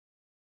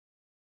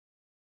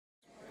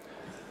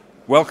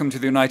Welcome to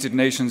the United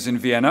Nations in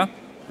Vienna,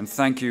 and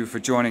thank you for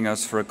joining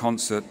us for a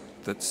concert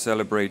that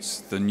celebrates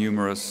the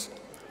numerous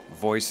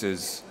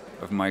voices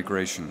of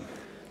migration.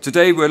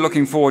 Today we're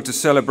looking forward to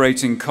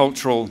celebrating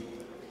cultural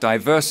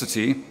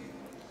diversity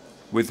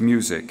with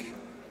music.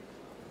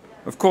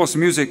 Of course,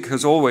 music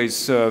has always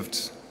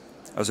served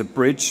as a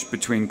bridge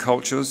between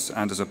cultures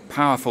and as a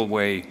powerful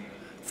way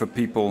for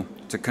people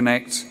to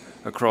connect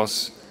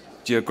across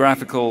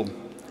geographical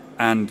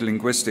and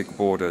linguistic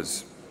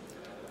borders.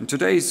 And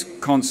today's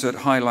concert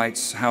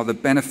highlights how the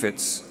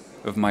benefits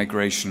of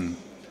migration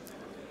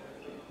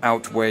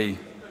outweigh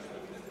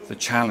the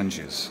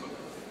challenges.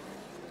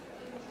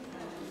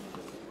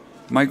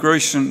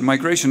 Migration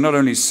not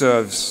only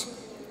serves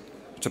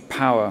to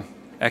power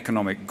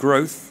economic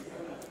growth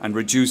and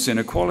reduce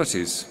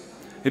inequalities,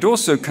 it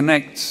also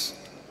connects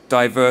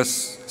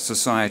diverse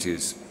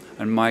societies,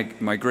 and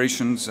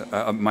migration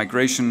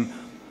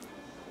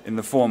in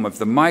the form of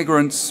the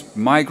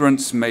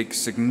migrants make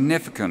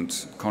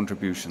significant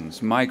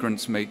contributions.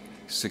 Migrants make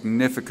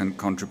significant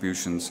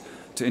contributions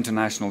to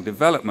international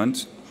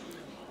development,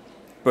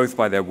 both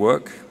by their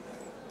work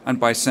and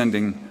by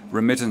sending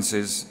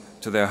remittances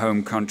to their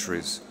home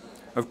countries.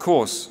 Of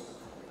course,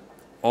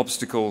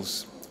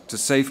 obstacles to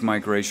safe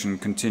migration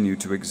continue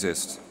to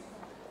exist.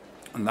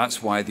 And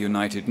that's why the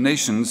United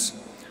Nations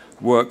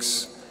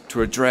works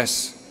to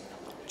address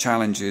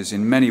challenges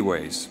in many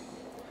ways.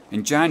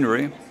 In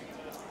January,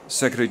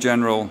 Secretary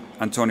General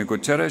Antonio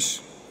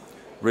Guterres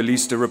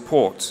released a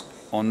report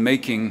on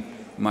making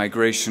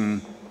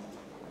migration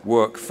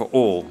work for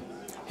all.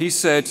 He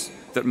said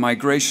that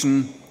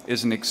migration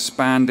is an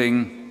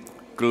expanding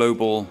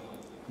global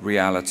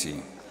reality,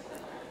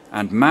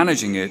 and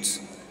managing it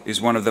is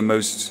one of the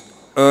most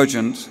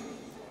urgent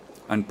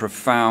and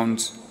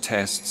profound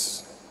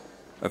tests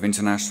of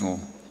international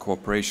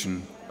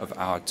cooperation of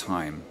our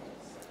time.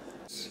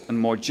 And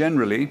more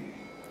generally,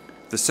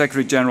 the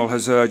Secretary General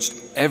has urged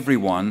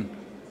everyone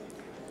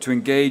to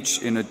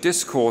engage in a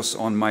discourse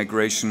on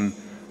migration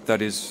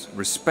that is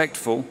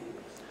respectful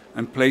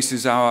and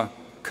places our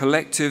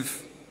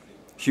collective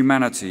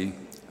humanity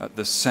at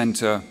the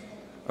center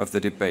of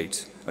the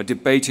debate. A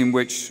debate in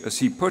which, as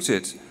he put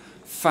it,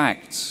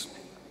 facts,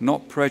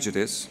 not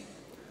prejudice,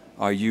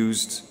 are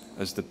used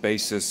as the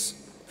basis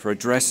for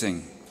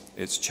addressing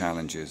its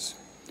challenges.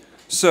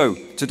 So,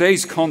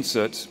 today's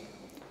concert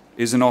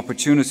is an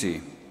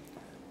opportunity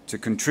to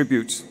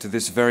contribute to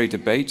this very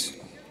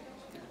debate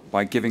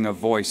by giving a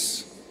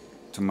voice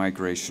to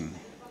migration.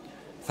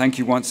 Thank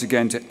you once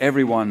again to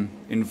everyone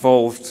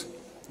involved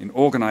in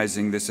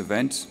organizing this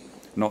event,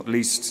 not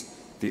least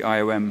the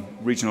IOM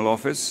Regional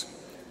Office,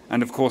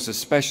 and of course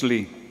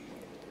especially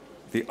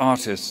the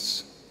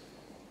artists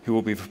who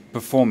will be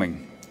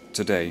performing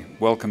today.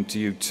 Welcome to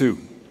you too.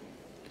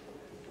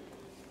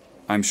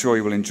 I'm sure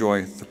you will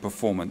enjoy the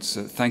performance.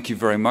 Thank you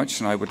very much,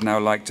 and I would now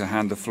like to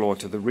hand the floor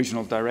to the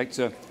Regional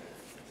Director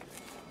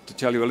to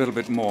tell you a little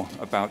bit more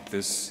about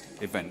this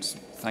event.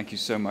 Thank you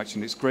so much,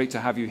 and it's great to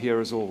have you here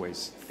as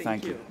always.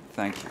 Thank you.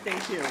 Thank you.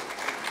 Thank you.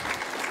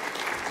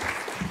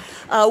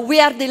 We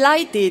are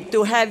delighted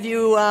to have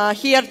you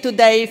here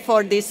today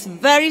for this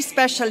very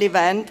special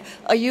event,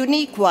 a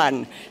unique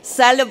one,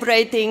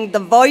 celebrating the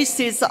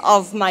voices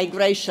of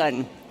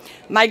migration.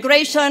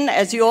 Migration,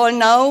 as you all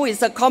know,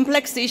 is a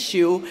complex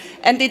issue,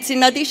 and it's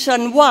in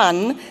addition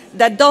one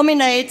that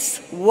dominates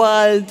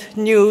world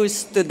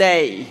news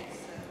today.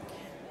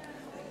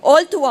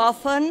 All too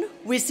often,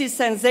 we see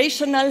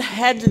sensational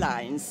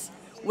headlines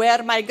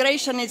where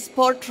migration is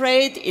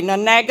portrayed in a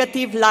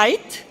negative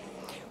light.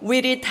 We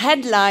read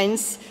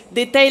headlines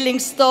detailing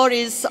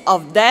stories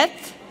of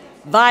death,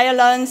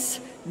 violence,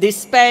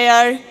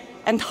 despair,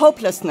 and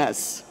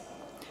hopelessness.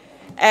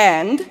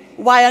 And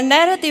while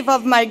narrative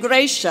of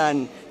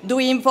migration do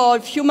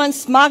involve human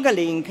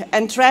smuggling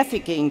and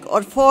trafficking,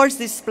 or forced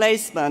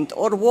displacement,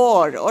 or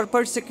war, or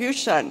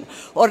persecution,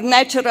 or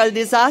natural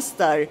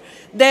disaster,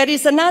 there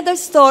is another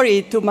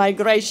story to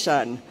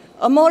migration,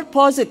 a more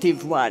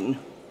positive one.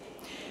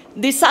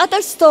 This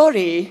other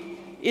story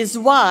is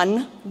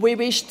one we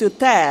wish to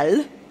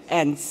tell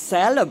and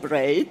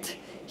celebrate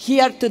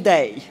here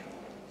today.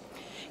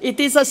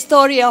 It is a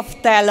story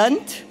of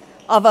talent,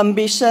 of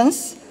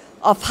ambitions,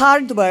 of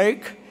hard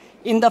work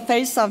in the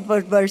face of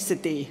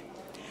adversity.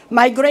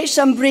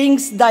 Migration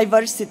brings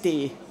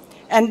diversity,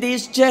 and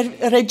this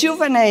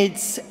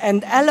rejuvenates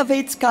and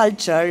elevates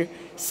culture,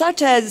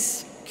 such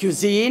as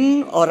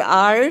cuisine, or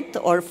art,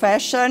 or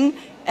fashion,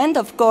 and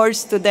of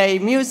course today,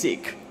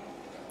 music.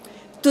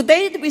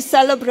 Today we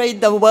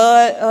celebrate the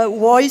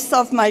voice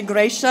of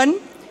migration.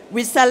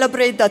 We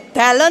celebrate the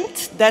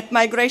talent that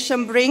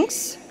migration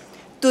brings.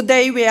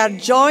 Today we are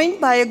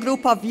joined by a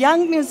group of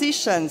young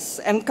musicians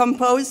and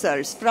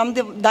composers from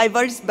the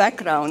diverse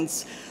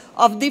backgrounds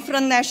of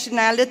different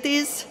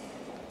nationalities,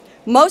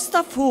 most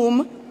of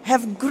whom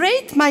have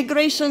great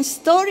migration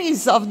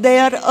stories of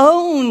their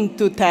own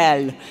to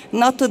tell.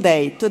 Not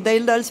today. Today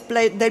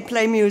they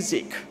play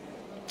music.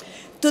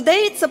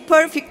 Today it's a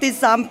perfect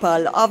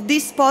example of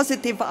these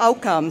positive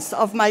outcomes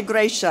of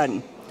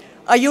migration.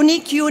 a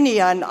unique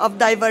union of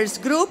diverse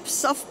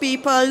groups of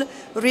people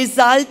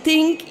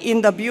resulting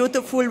in the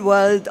beautiful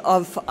world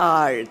of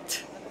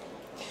art.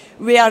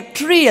 We are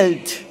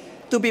thrilled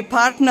to be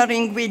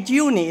partnering with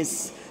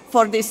UNIS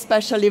for this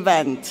special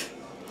event.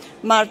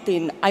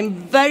 Martin, I'm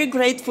very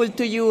grateful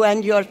to you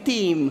and your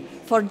team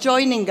for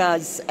joining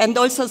us and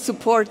also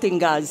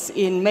supporting us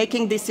in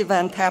making this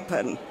event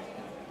happen.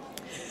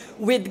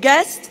 With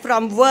guests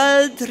from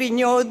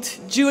world-renowned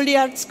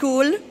Juilliard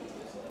School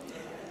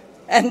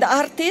and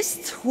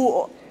artists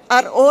who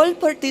are all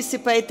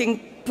participating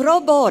pro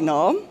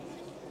bono,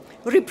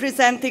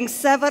 representing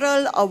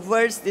several of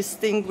world's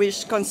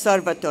distinguished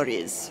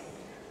conservatories.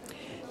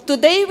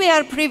 Today we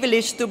are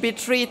privileged to be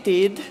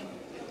treated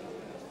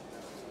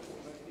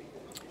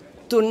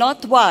to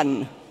not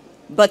one,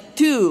 but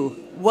two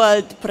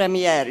world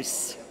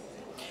premieres.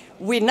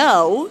 We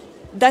know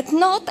that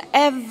not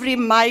every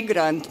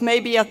migrant may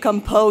be a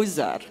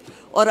composer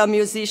or a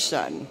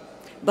musician,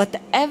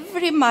 but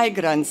every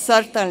migrant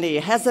certainly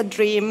has a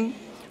dream,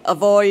 a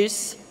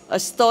voice, a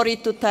story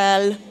to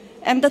tell,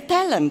 and a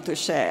talent to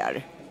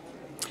share.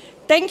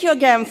 Thank you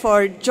again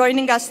for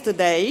joining us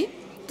today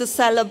to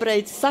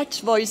celebrate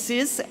such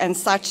voices and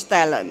such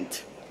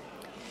talent.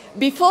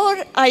 Before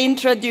I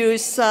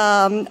introduce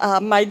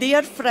my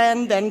dear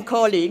friend and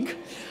colleague,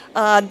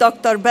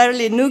 Dr.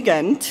 Berly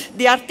Nugent,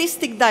 the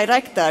artistic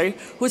director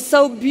who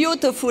so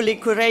beautifully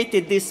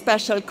curated this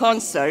special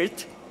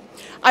concert,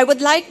 I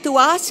would like to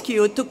ask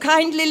you to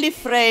kindly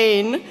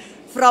refrain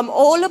from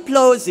all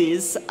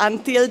applauses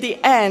until the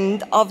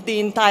end of the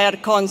entire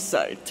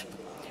concert.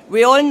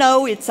 We all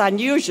know it's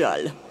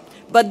unusual,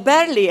 but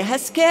Berly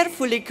has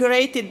carefully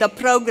curated the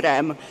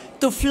program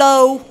to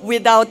flow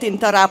without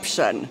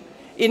interruption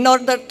in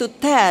order to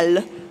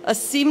tell a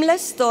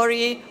seamless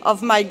story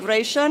of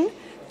migration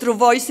through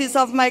voices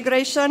of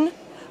migration,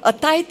 a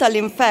title,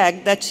 in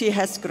fact, that she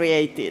has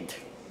created.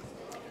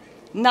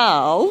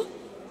 Now,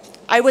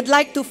 I would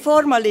like to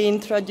formally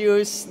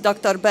introduce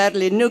Dr.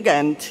 Berly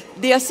Nugent,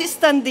 the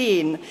Assistant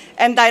Dean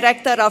and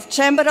Director of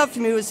Chamber of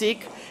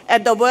Music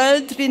at the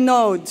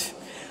world-renowned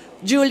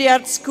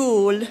Juilliard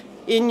School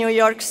in New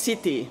York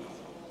City.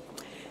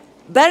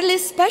 Berly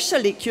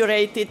specially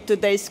curated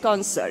today's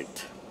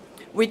concert,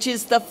 which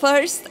is the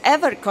first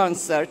ever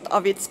concert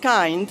of its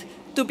kind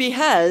to be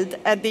held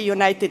at the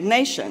United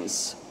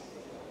Nations.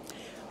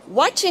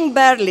 Watching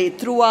Berly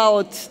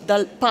throughout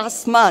the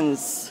past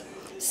months,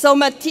 so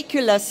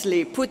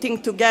meticulously putting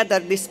together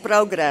this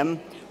program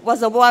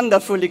was a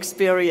wonderful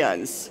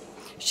experience.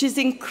 She's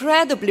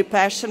incredibly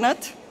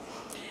passionate.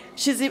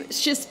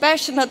 She's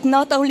passionate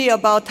not only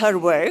about her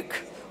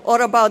work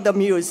or about the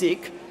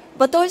music,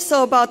 but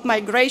also about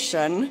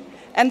migration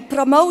and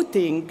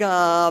promoting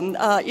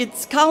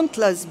its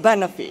countless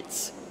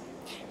benefits.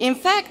 In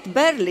fact,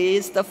 Berly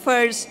is the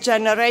first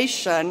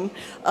generation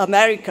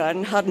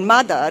American. Her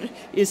mother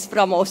is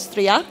from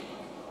Austria.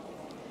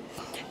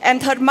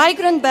 And her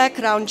migrant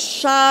background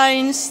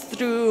shines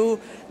through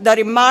the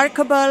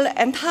remarkable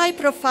and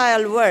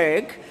high-profile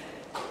work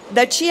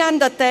that she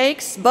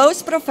undertakes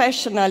both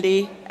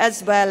professionally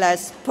as well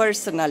as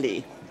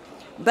personally.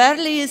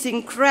 Berly is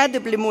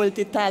incredibly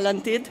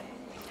multi-talented,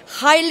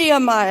 highly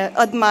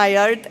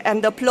admired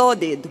and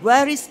applauded,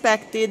 well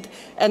respected,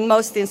 and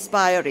most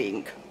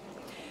inspiring.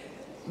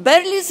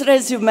 Berly's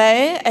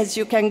resume, as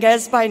you can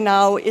guess by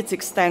now, is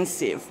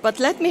extensive,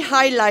 but let me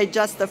highlight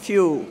just a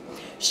few.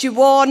 She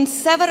won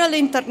several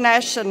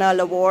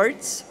international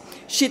awards.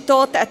 She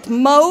taught at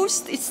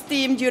most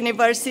esteemed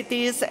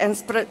universities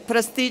and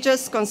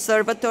prestigious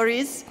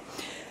conservatories.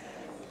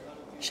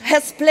 She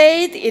has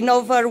played in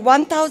over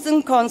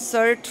 1,000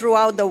 concerts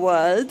throughout the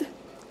world,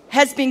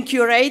 has been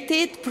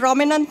curated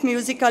prominent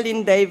musical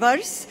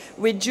endeavors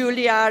with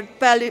Juilliard,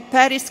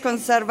 Paris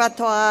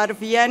Conservatoire,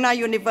 Vienna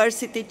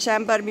University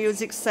Chamber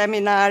Music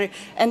Seminar,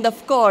 and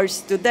of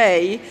course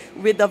today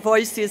with the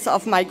Voices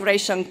of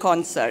Migration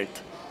concert.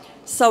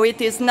 So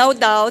it is no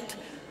doubt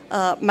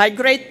my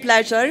great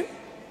pleasure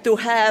to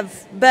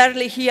have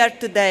Berly here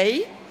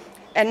today,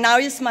 and now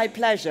it's my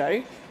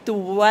pleasure to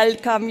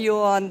welcome you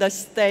on the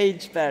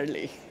stage,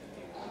 Berly.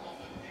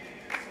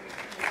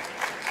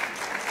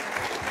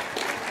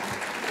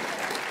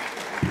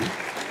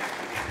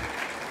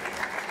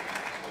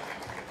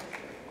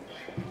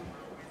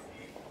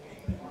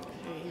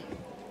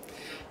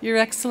 Your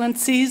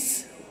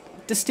Excellencies,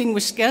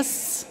 distinguished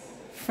guests,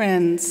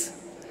 friends,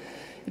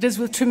 it is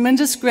with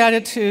tremendous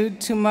gratitude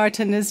to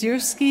Marta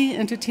Niezierski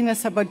and to Tina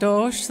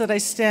Sabadosh that I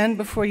stand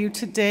before you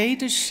today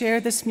to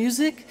share this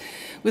music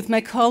with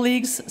my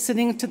colleagues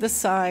sitting to the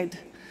side.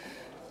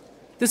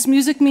 This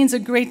music means a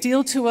great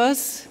deal to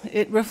us.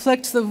 It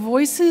reflects the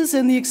voices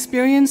and the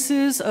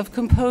experiences of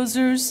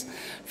composers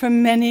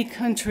from many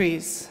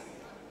countries.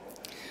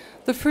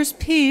 The first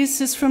piece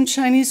is from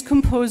Chinese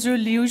composer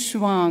Liu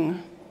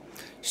Zhuang.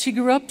 She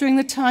grew up during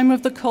the time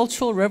of the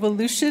Cultural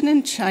Revolution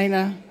in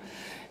China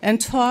and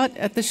taught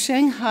at the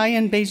Shanghai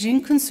and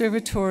Beijing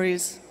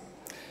conservatories.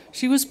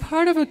 She was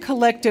part of a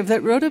collective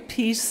that wrote a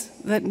piece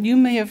that you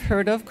may have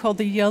heard of called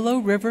the Yellow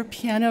River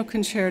Piano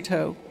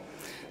Concerto.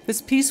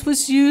 This piece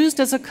was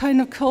used as a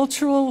kind of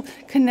cultural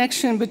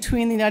connection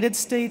between the United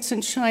States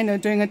and China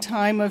during a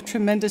time of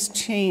tremendous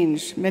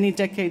change many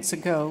decades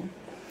ago.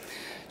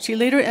 She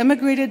later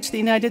emigrated to the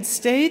United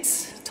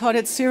States, taught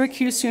at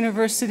Syracuse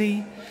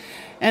University,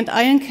 and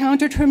I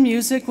encountered her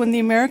music when the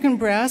American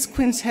Brass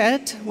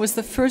Quintet was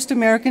the first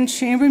American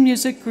chamber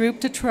music group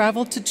to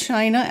travel to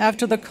China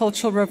after the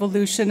Cultural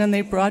Revolution, and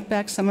they brought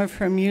back some of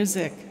her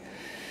music.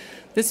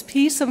 This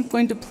piece I'm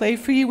going to play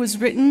for you was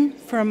written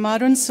for a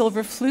modern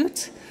silver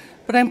flute,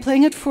 but I'm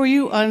playing it for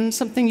you on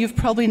something you've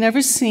probably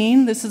never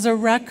seen. This is a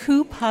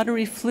raku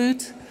pottery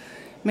flute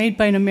made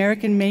by an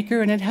American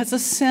maker, and it has a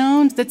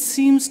sound that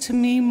seems to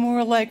me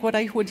more like what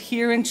I would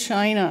hear in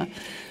China,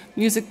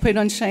 music played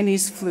on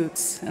Chinese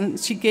flutes. And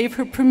she gave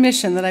her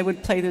permission that I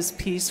would play this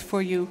piece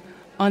for you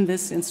on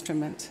this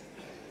instrument.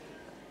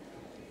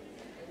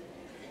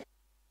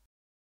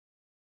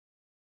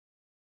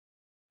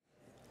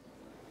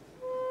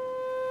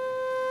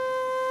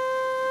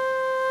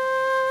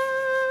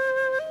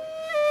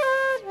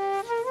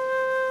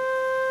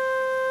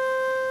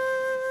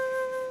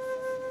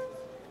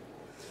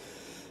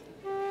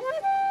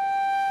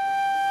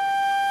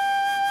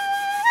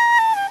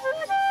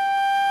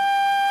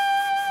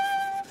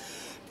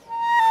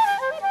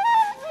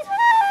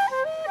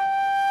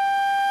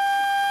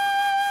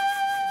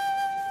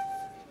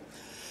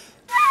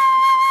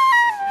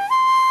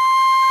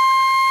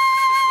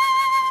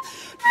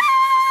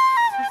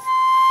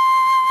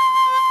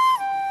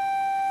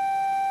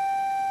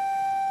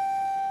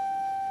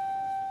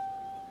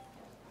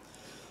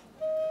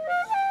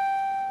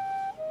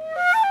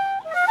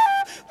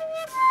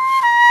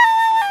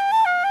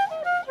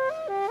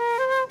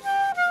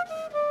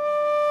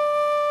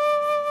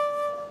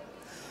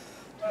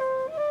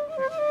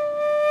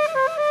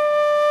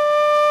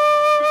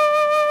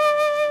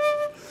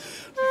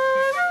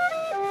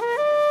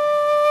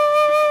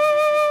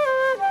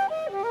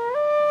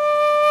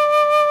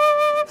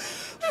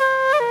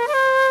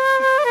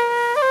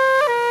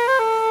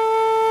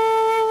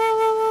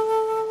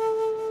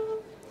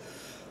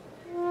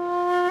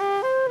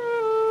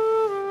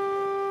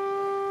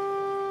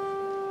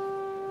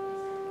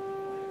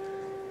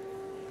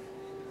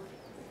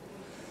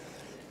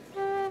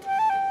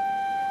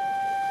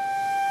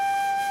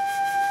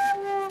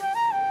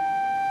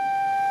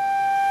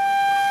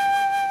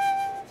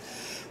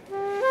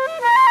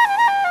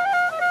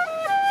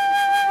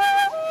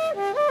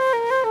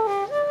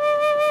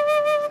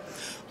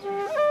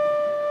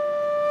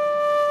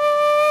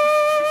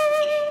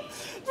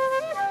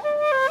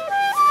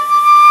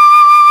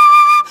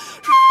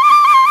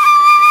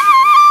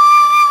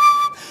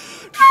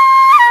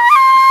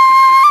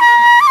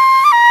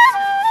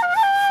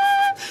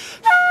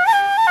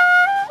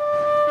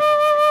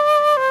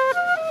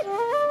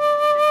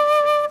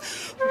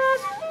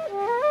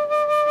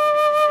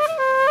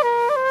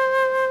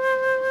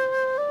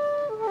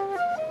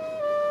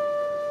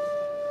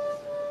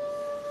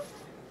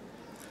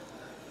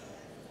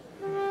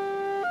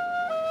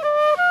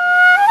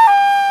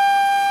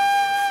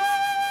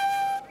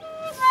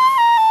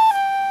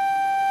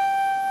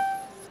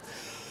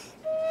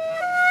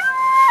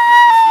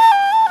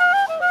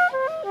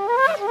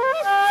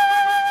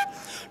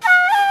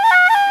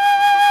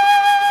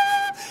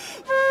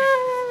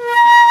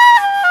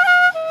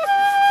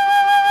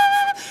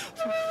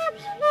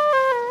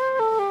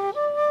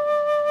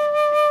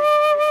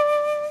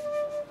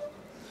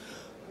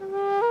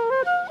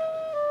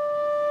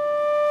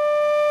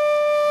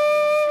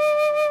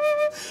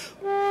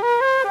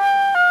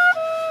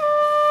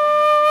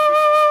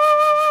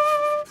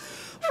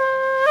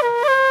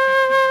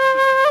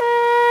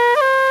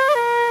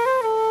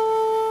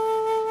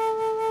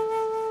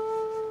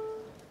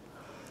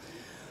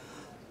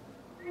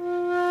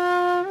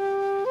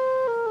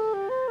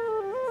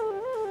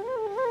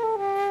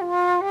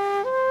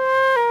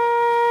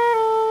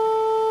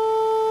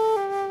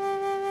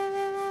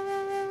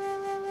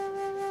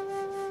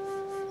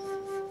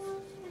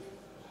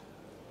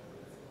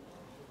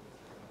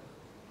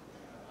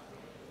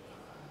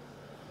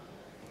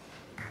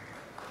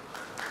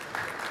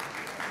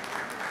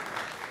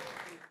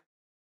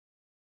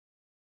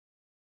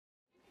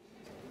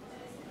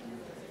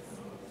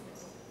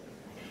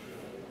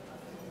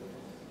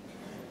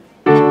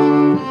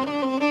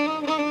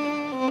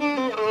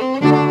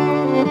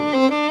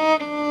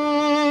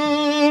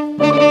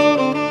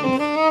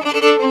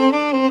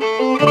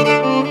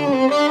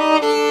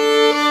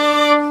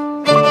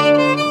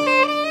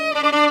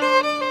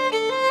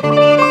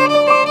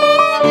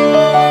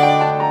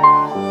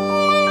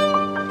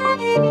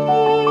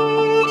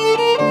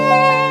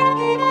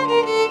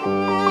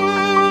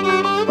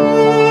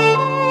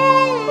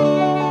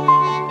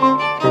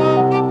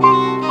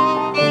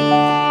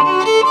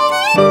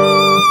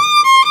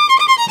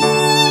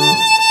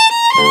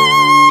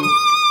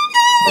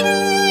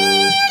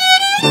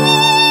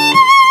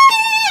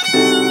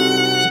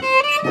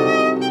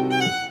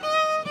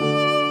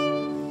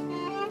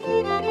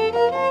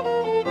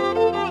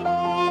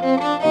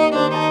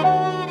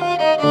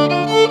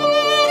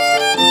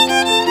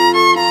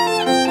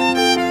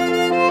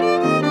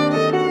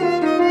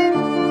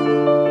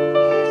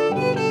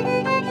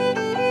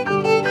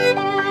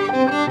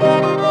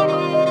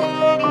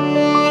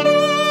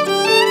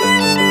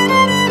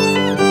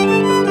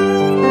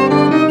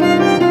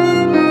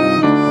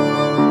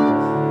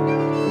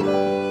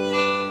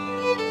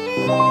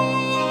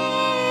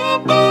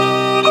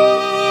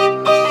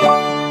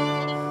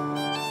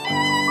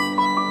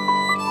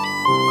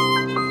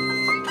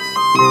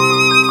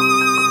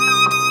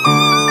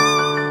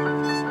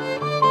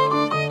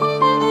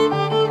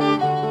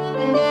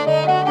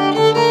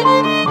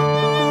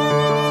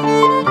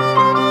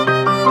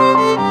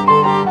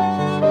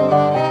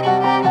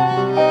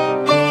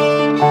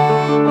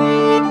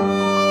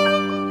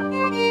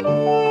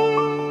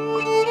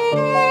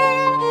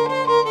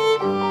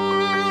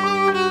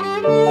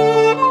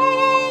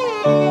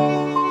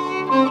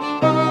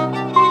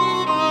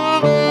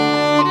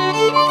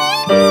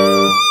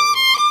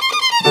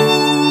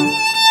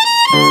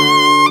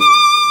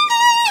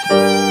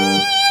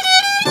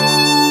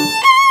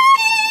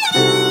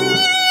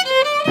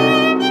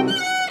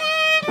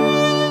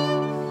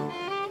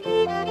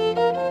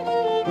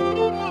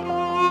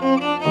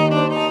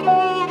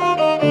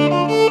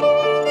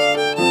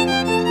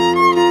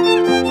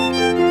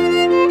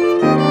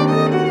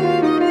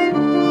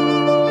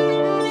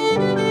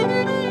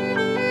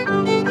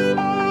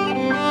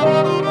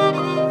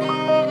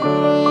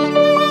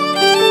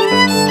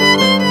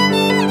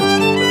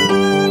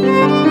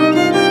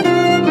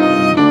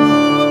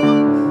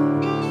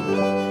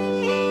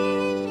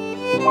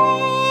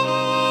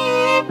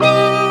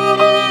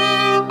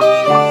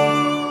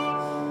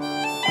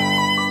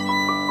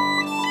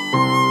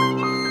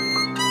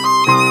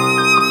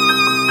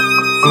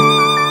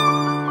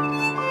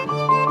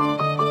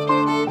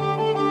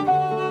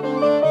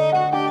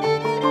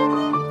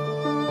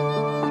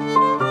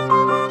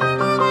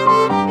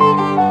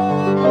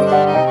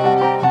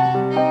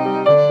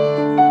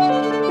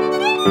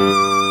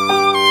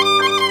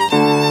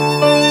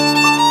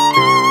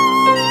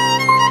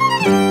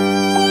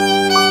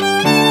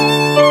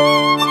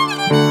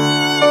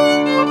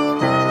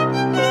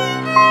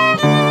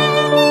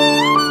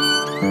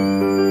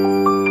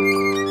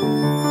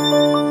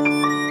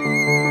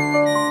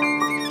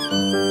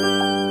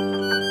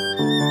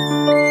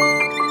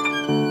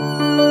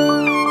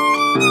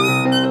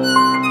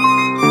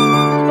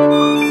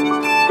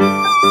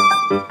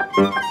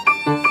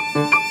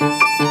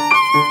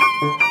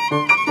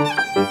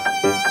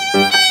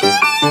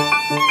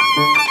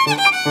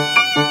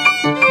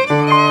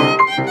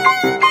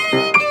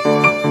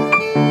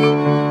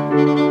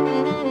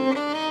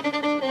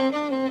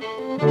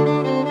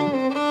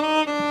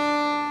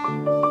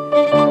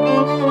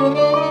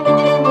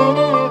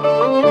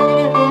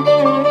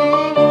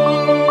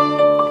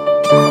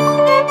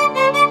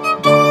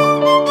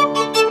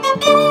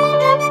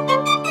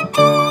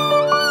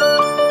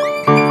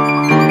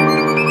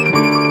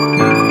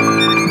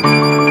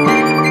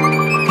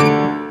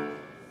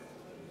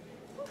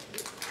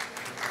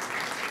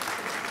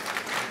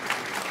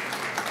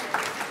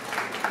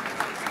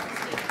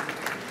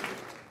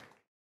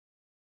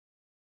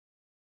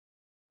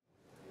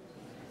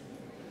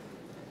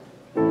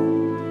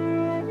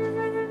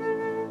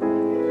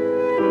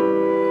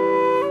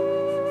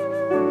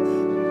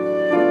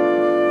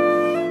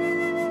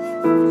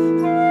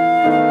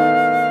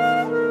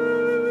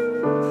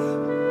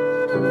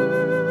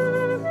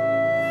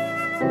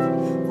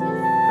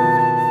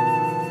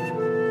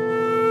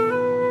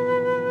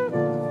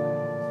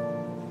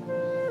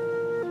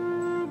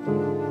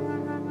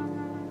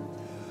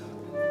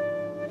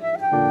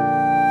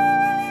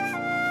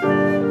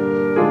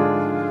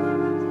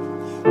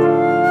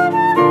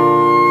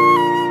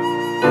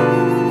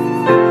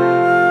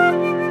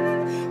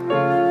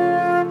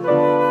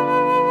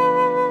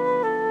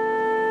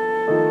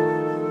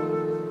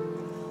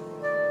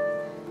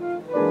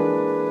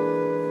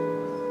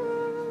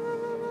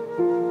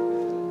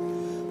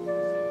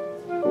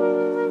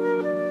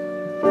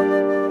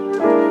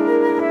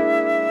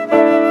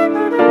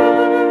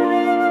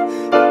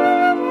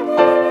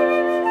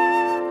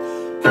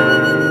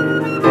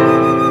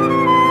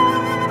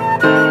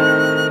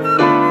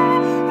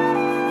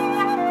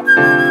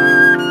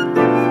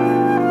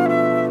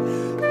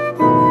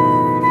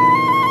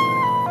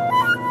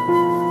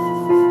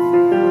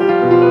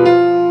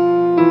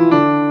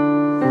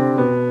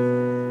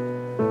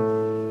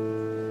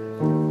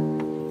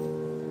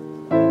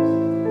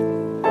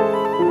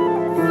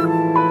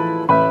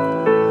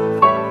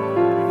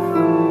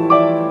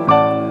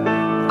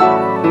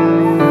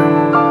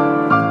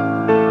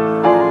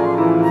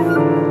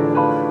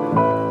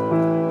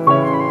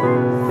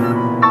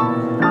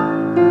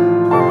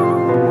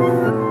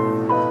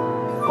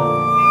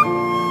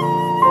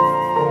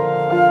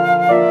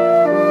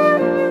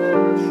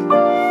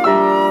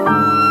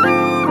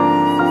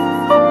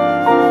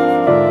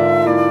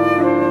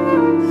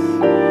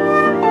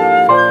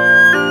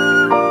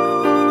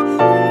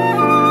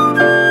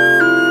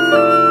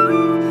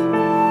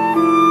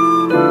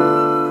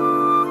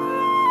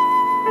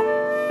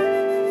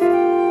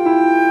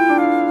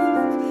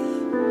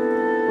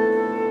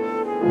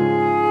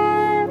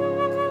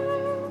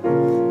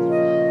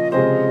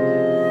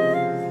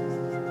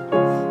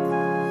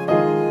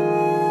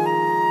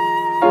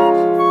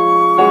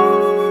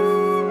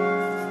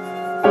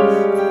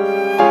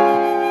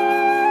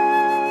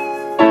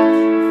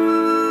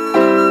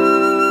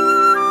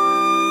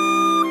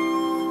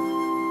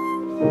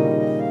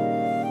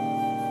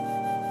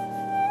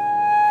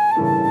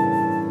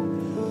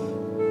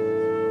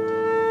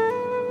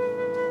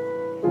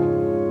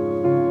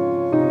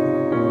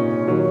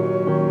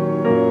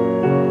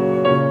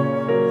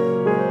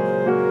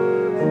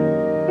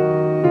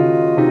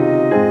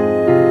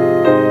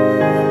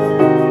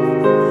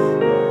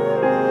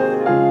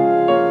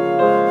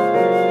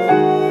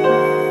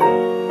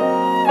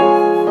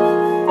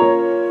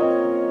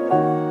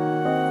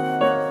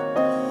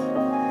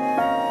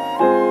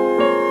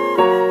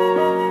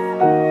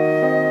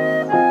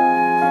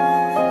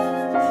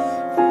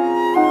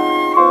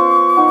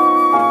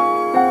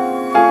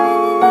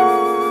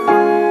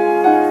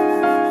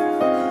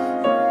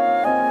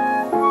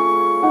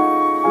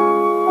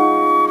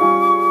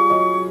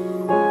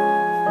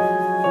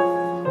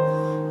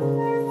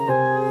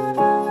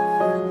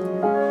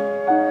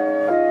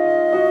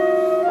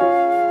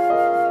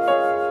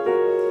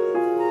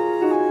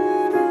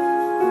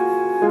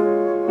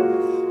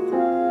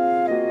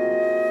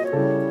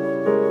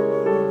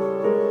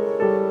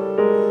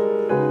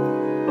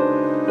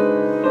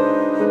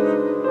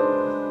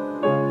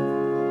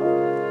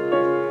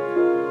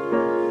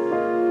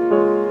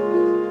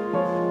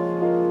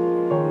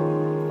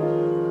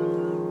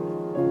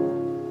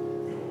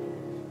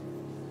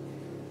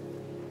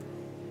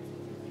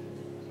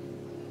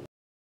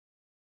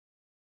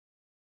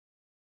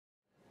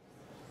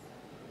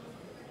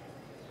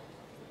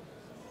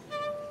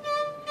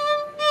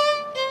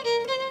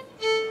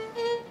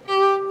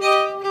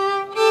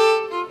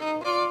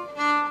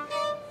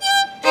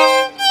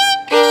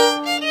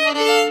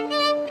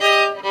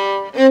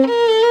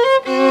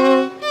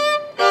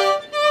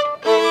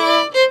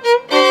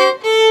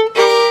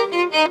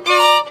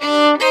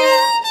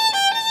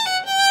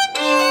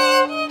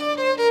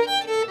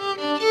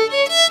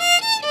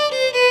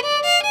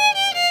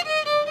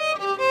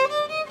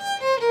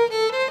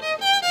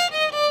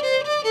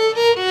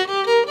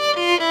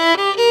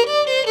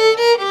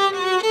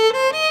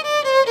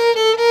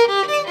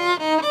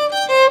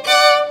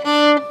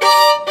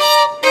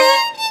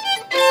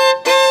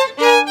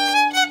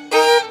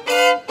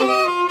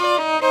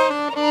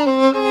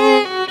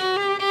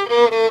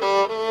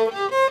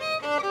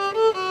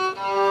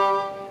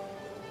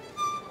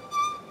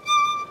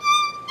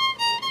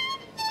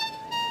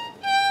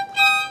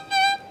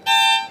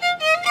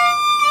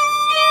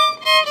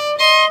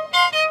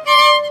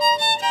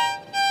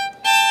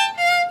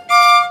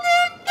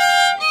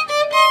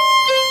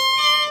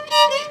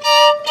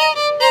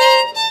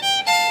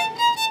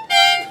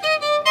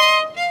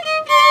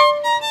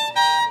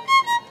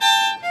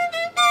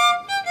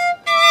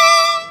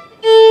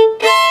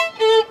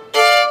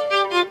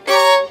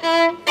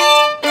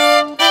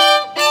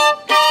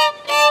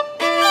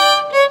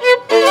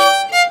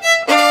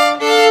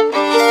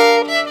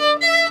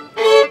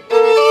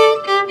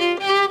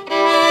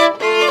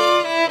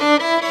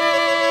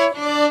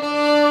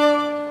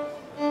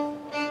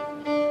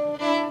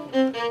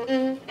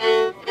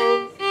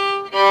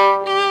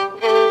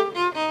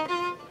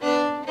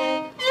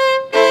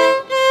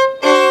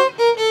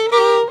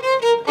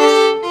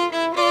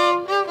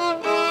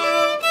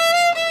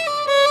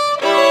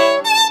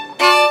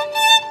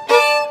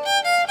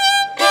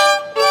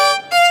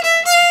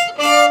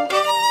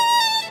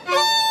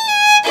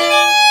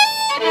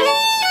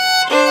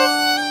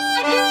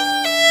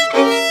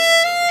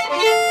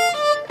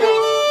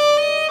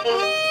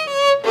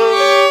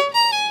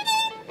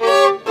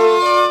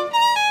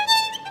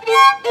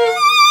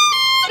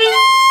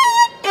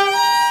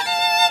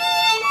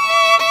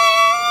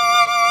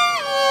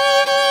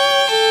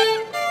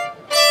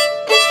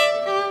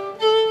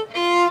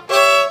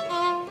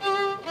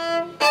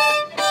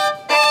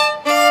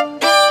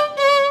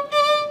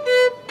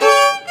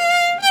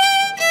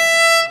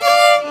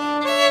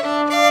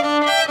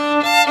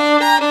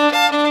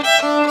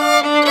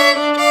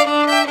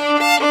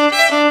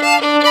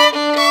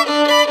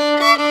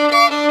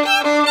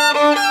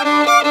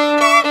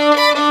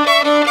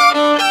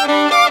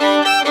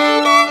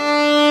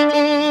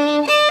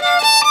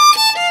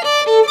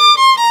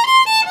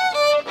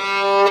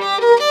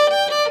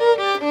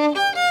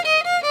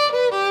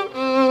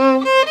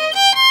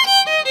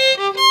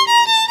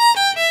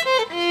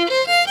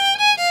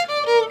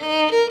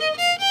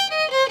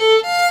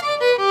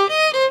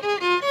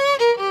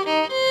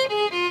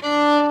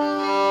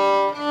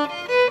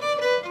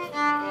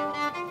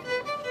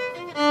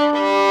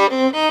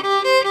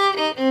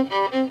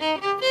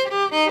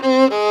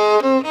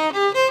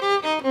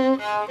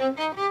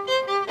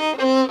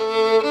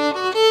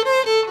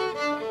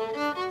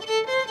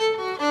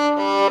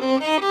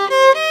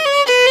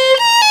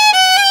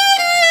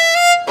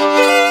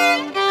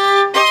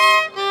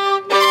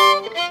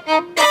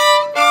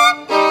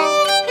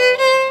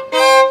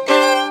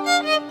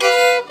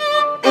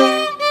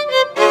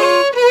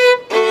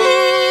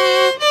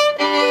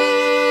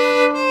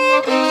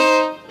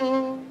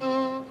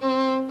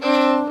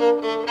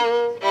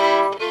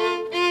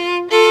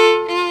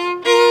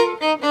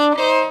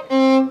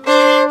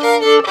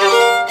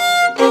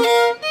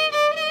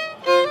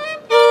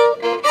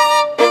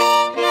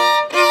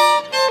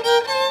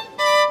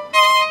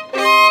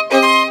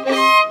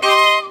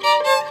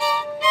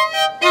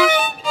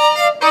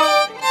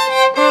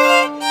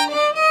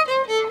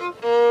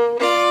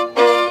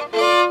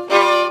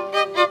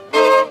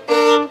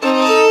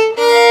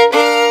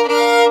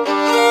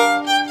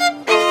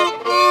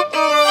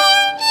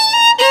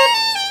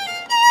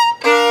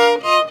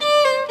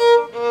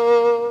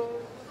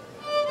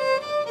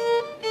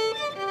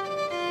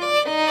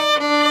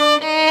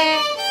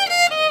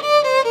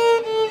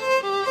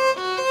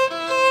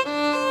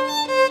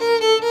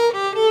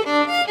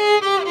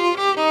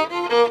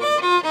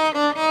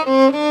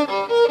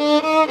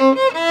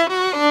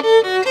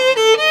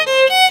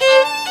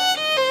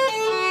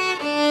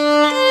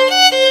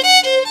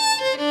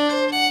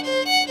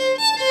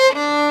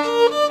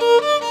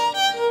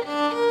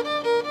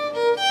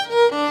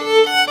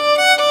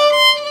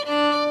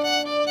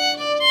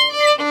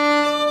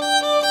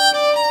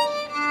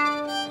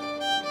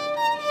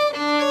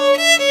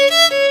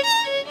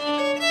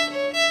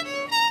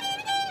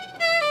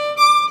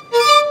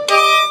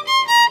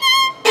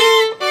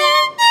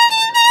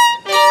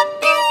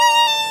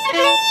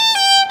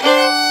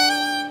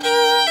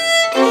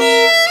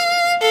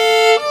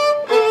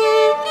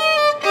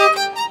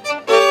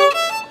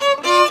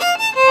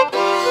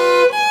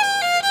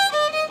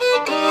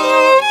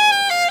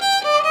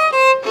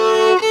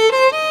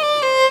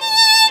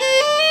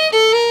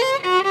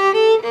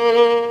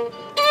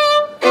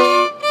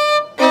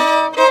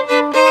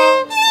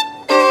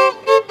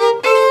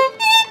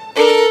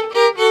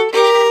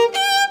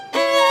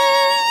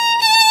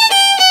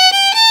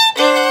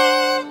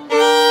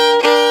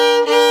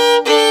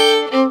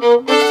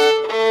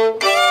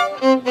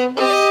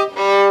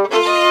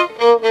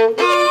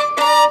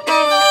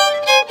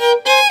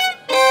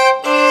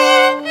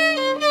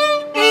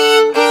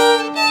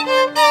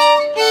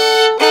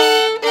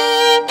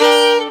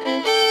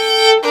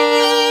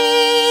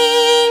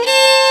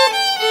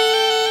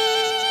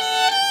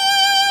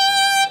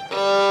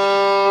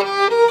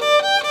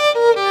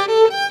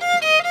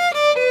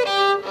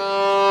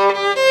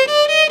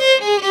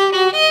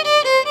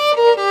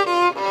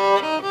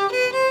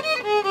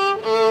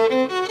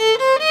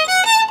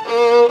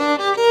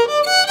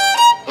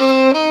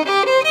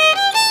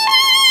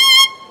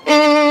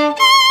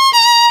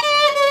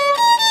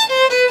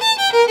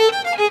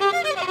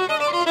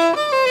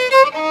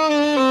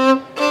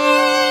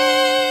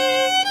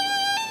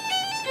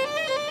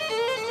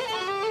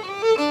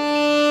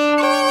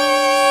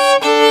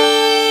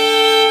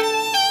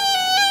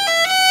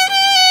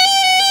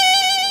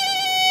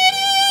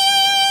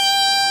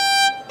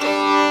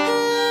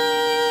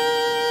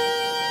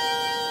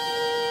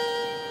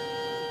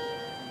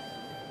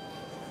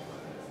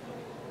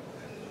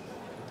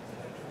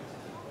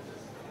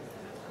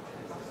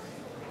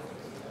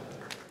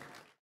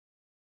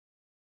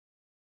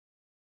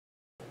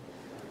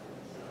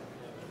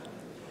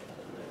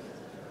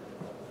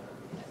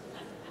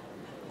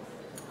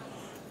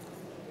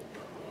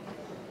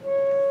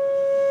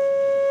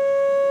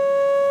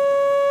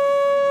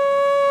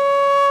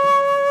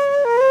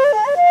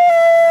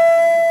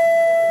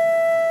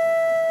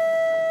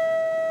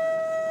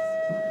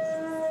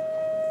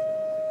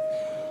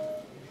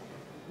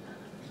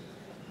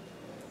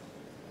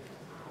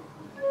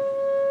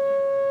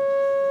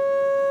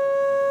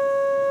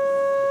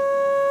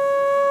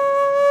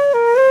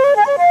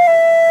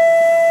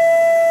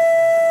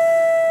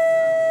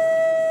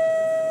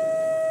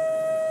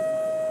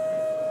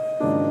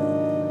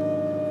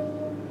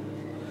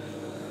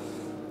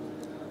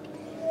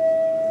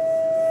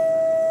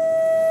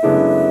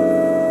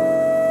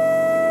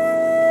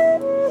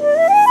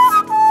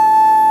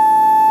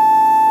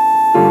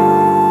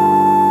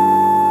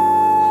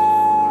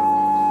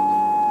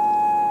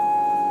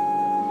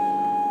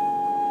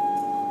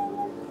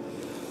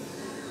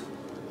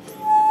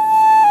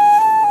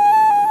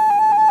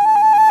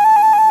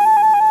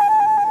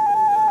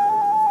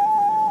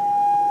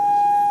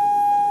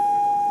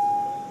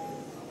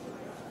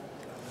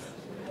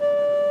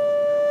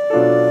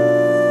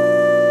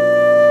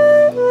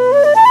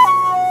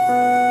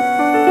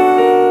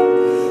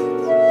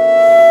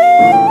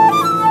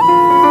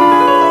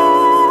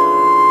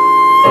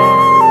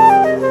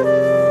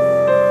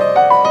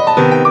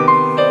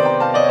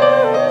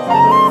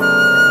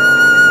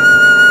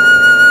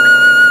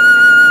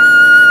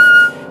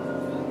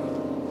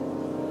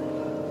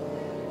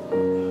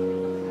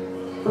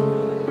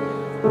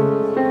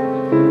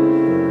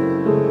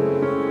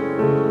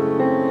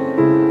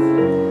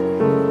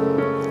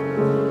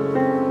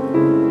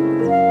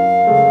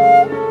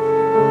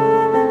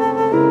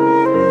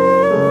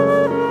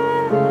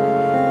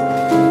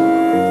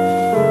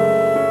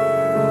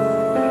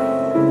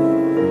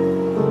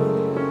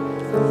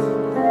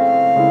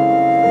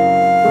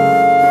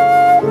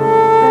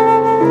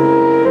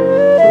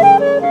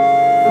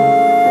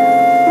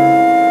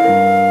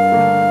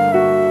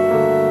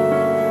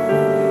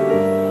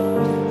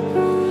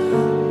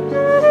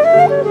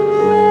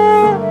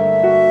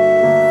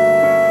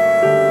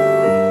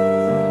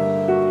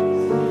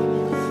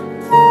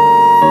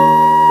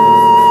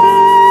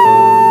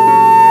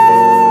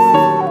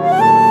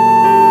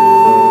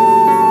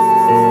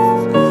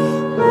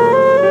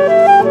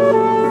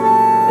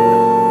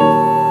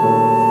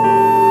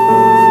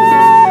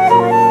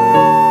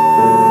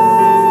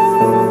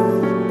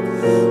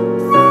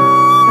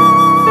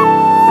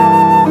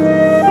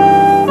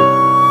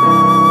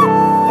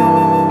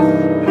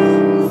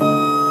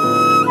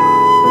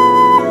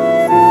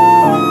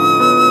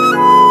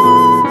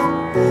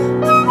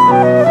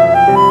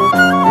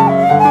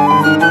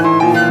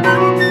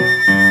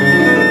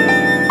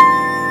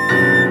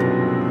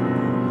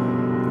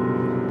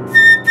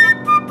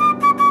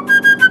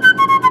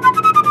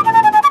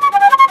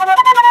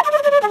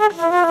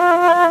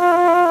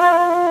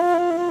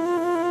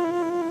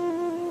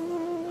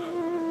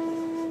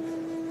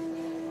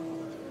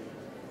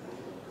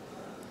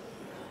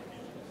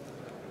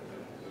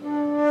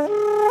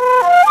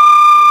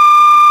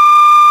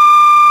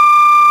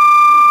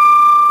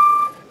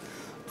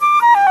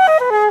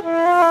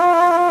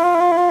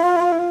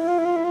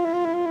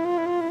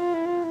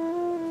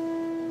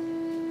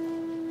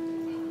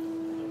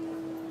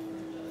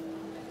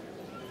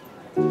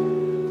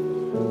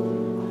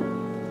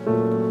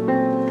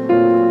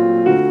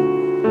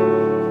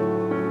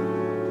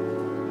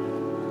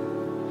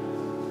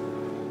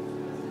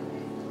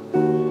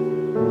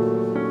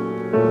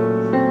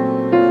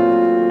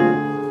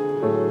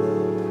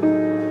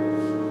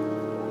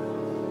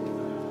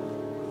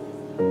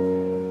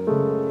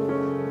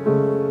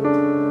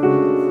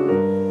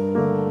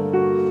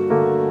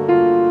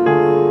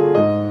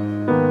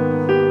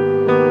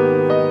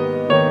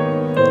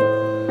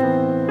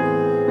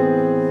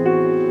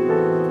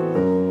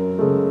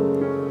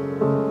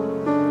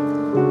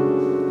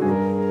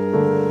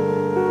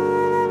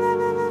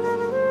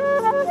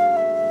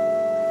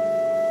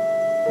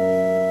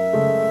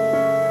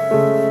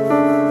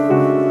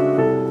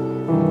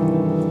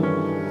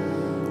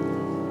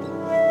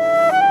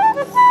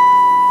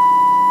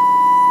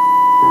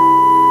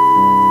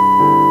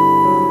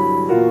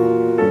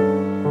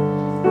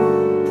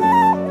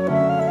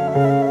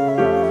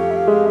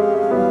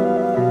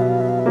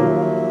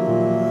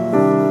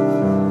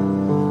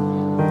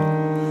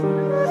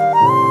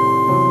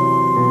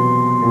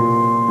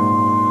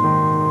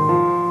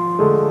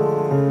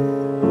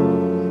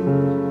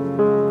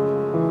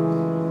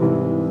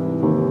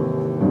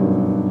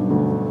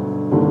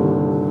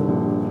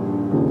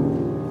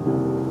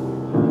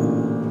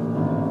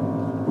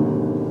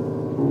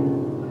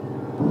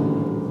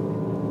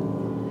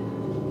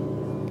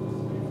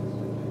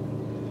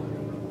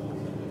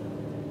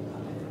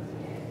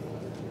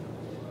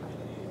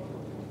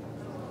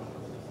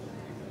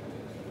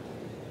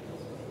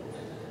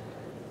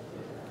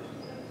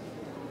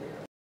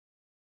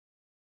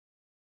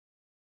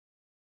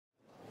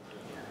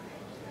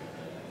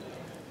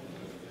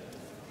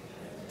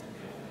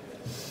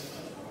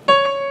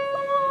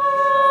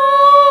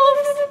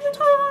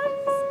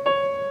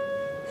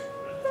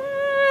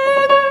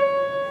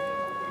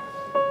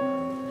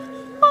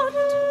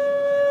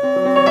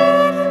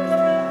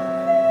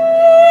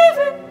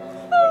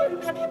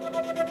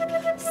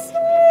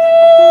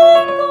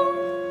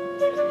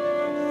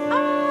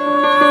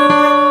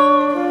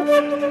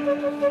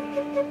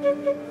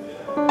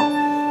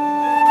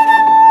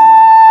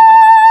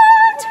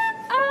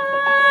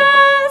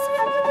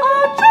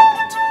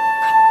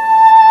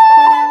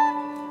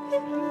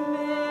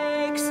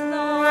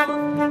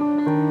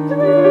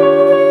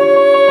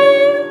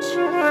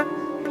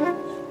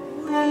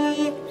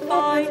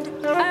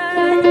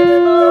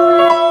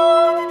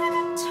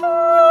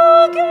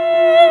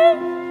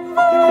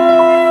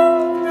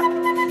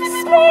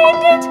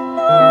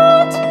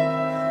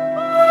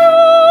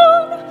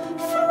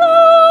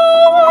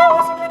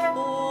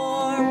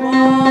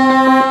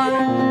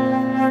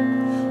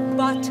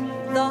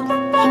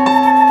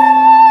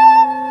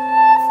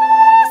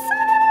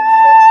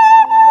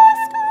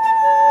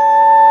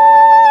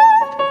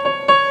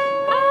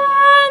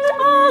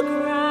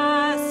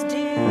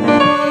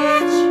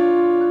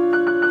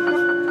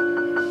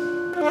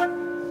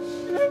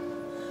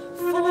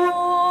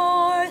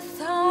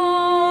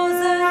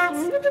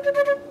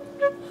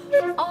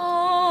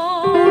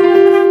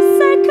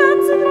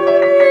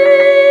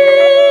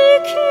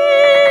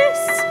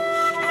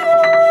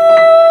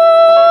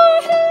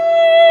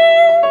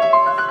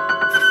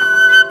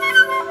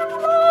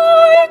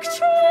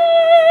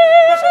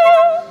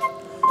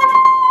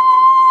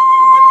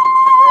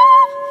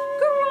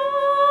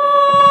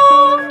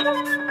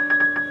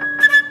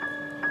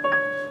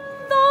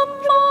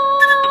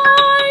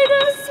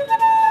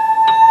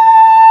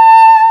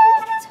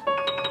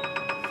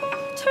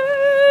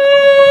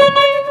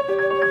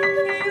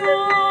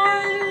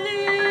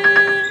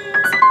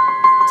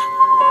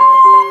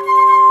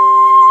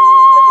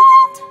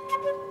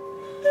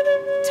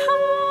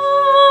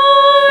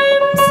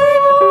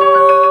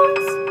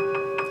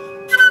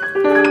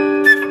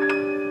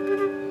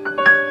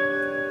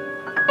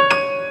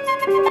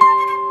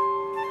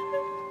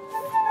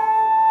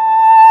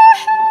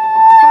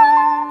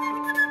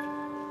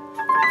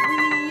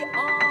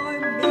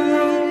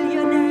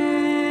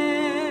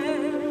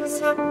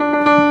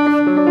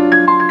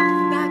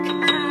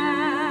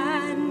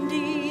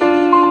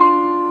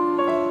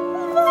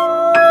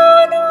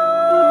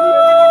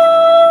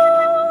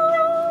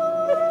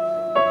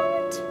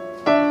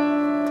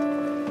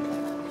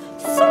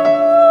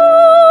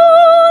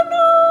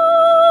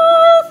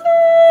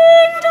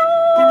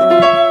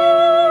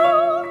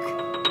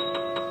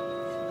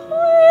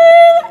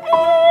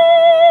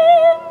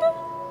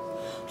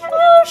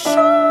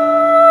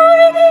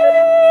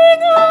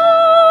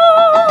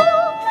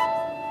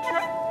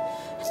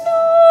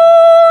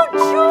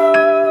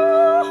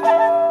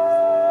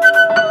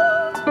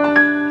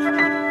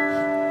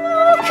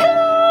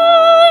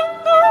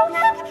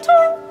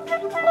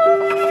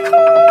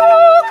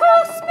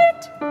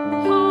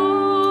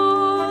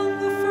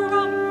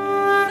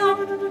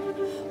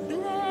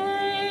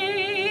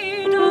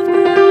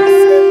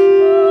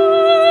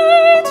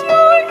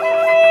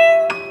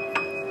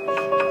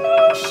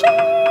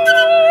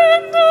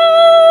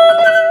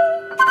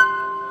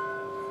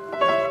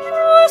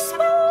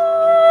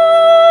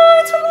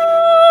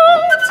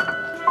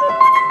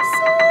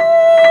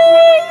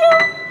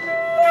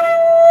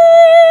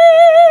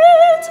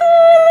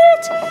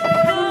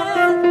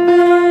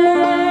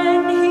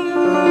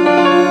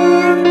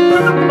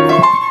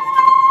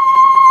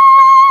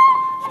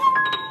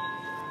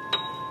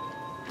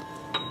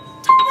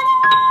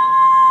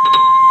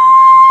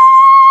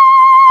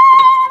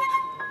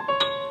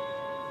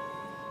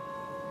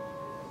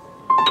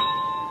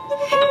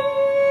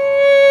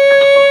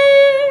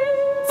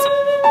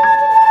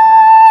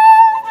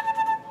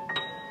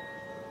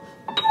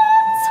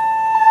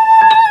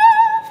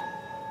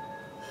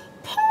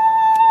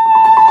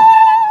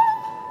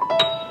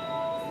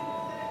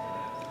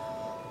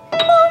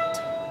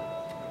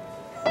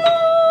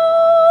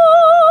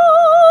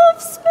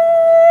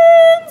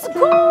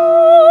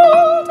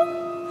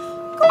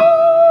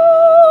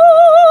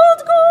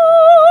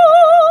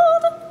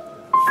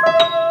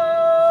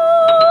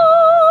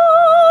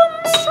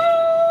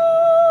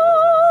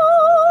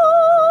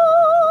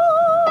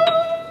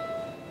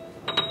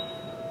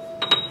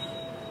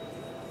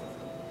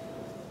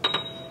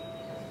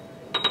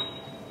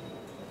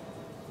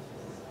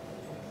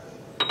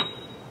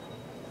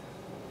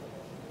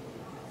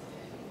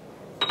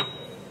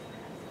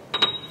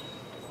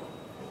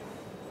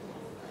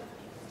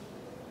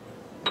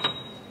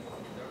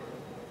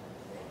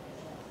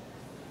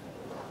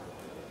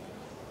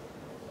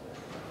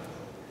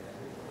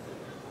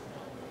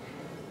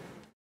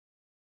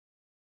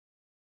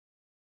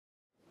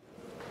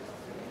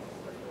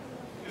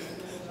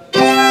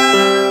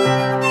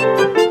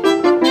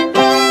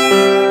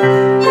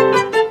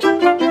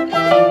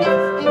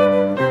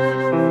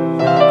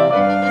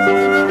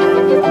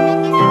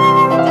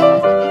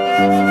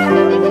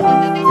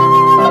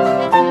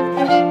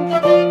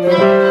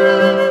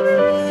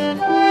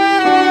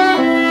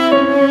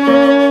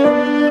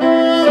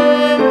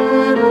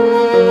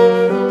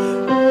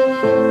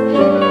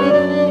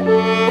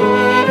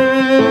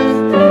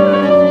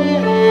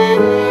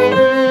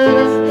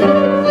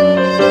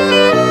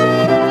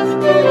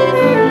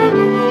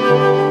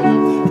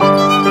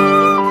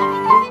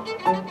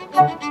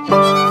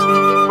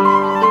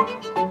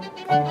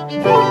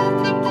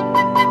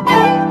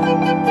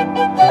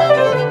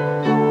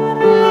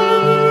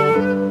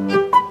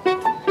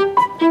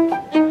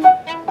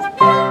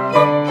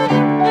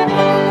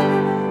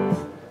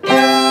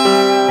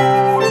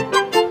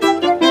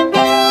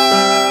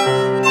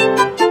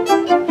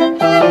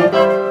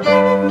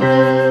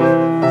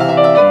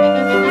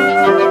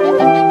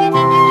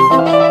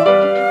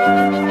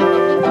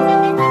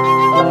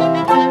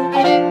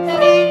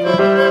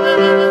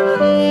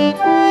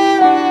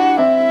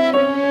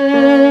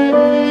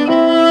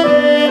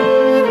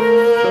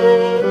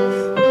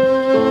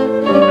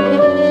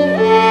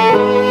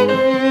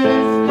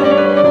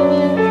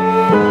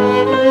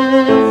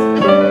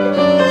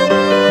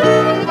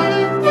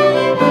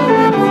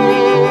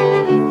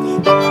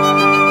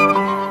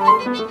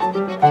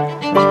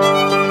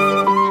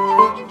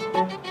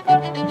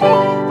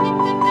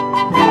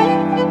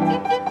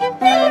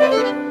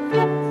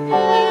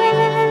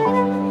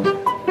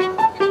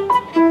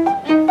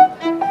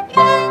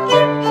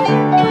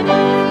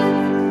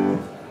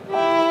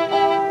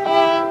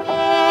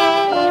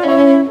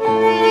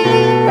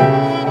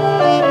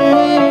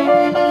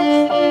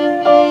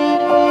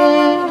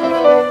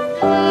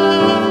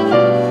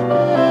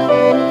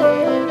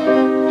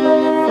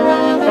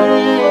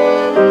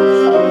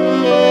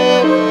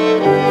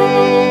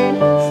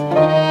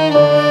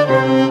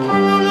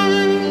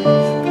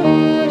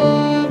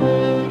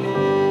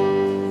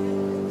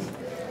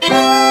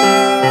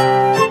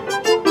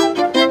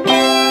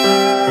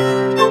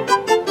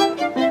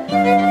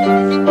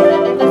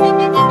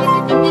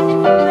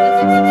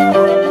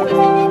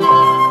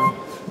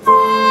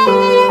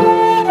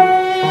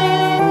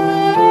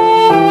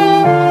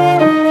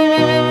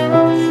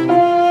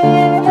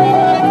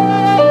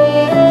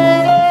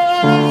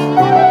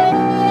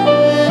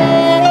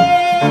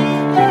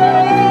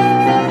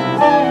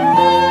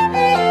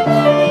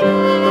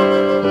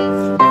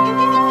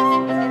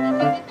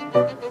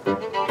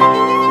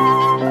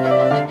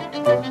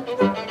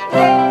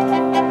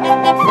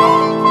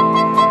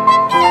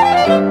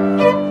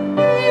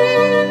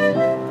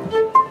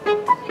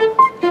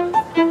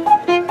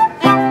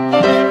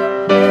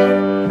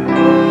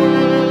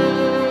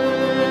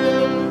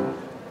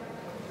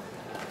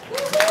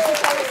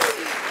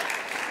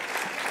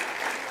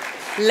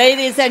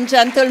 Ladies and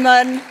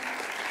gentlemen,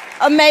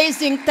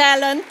 amazing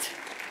talent,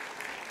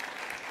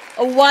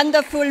 a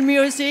wonderful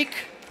music,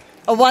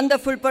 a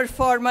wonderful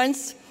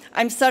performance.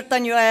 I'm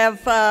certain you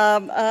have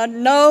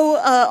no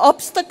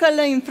obstacle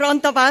in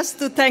front of us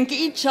to thank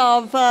each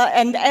of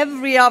and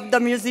every of the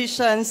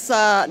musicians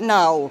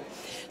now.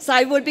 So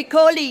I will be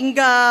calling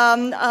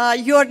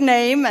your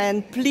name,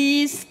 and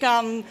please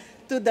come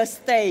to the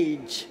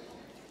stage.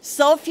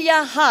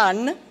 Sophia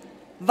Hahn,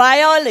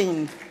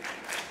 violin.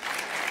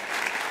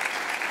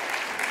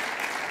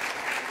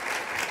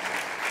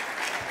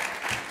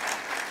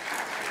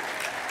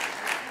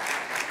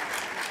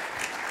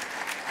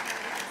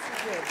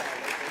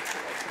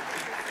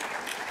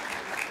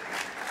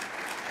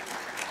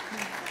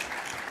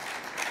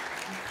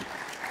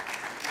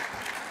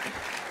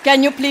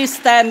 Can you please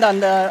stand on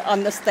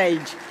the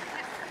stage?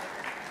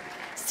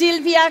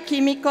 Silvia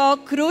Kimiko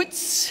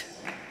Cruz,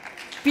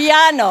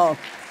 piano.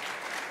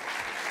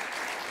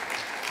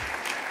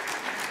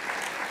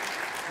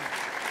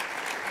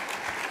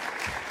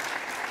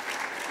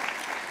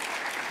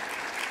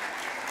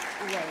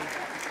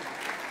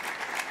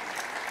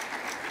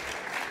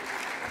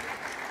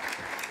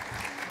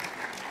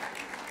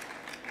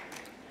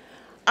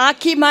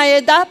 Aki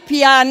Maeda,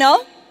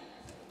 piano.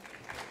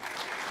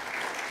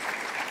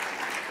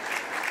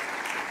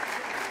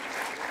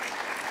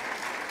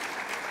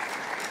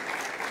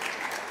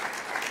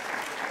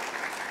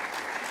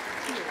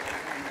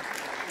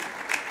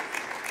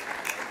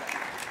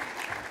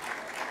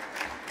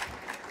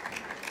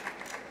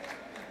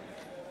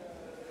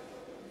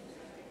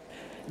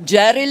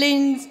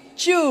 Jerilyn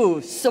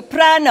Chu,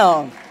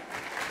 soprano.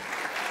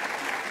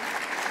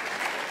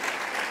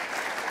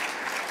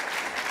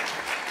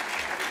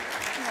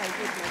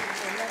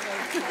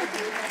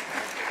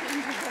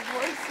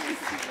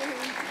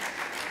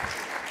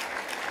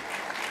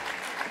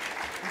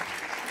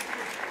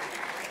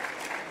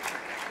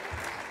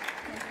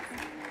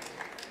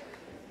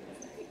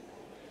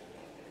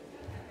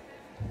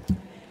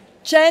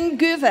 Chen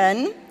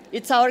Guven,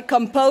 it's our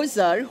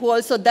composer who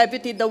also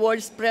debuted the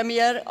world's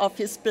premiere of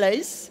his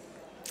plays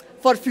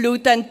for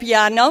flute and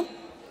piano.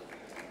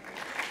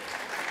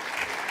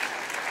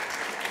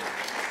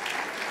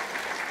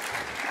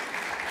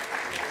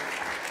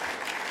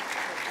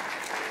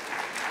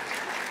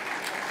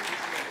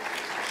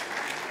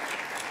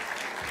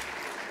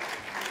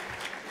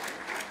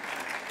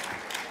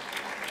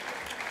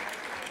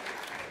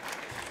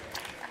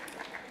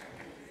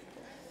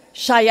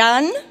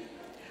 Cheyenne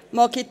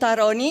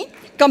Mokitaroni,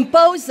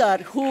 composer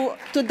who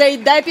today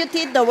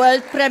debuted the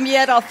world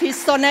premiere of his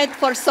sonnet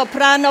for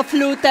soprano,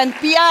 flute, and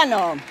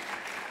piano.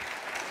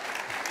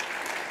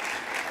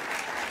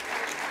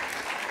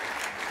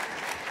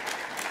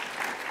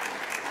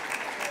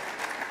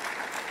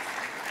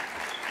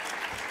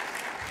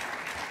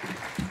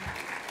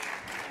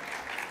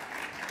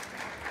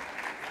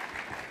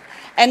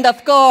 And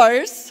of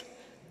course,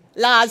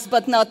 last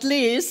but not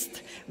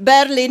least,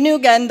 Berly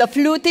Nugan, the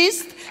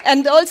flutist,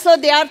 and also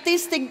the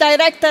artistic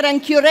director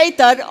and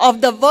curator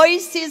of the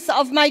Voices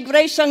of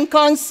Migration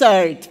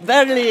concert.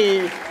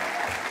 Berly.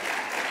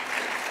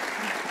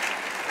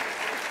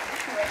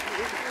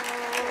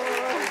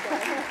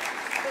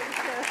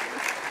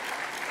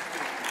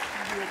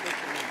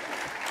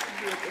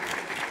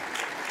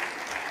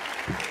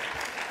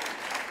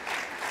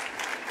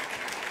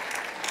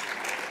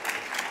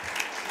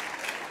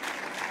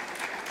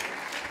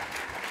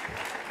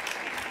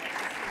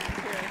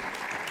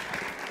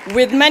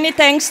 With many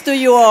thanks to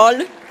you all,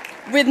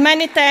 with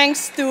many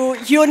thanks to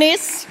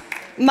UNIS,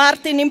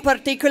 Martin in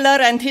particular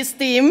and his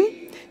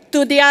team,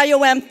 to the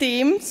IOM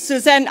team,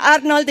 Suzanne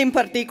Arnold in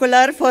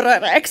particular, for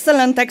her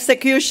excellent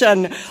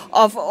execution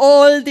of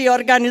all the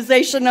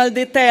organizational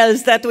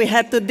details that we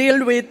had to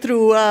deal with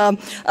through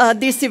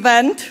this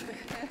event.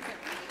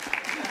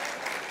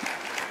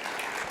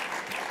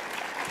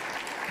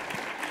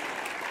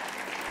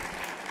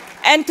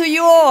 And to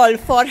you all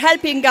for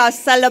helping us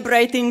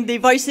celebrating the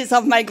Voices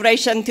of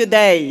Migration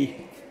today.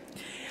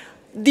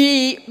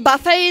 The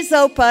buffet is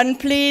open.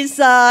 Please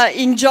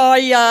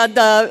enjoy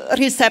the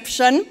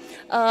reception.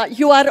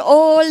 You are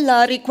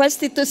all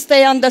requested to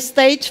stay on the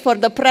stage for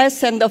the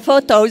press and the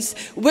photos.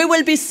 We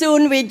will be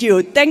soon with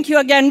you. Thank you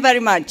again very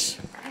much.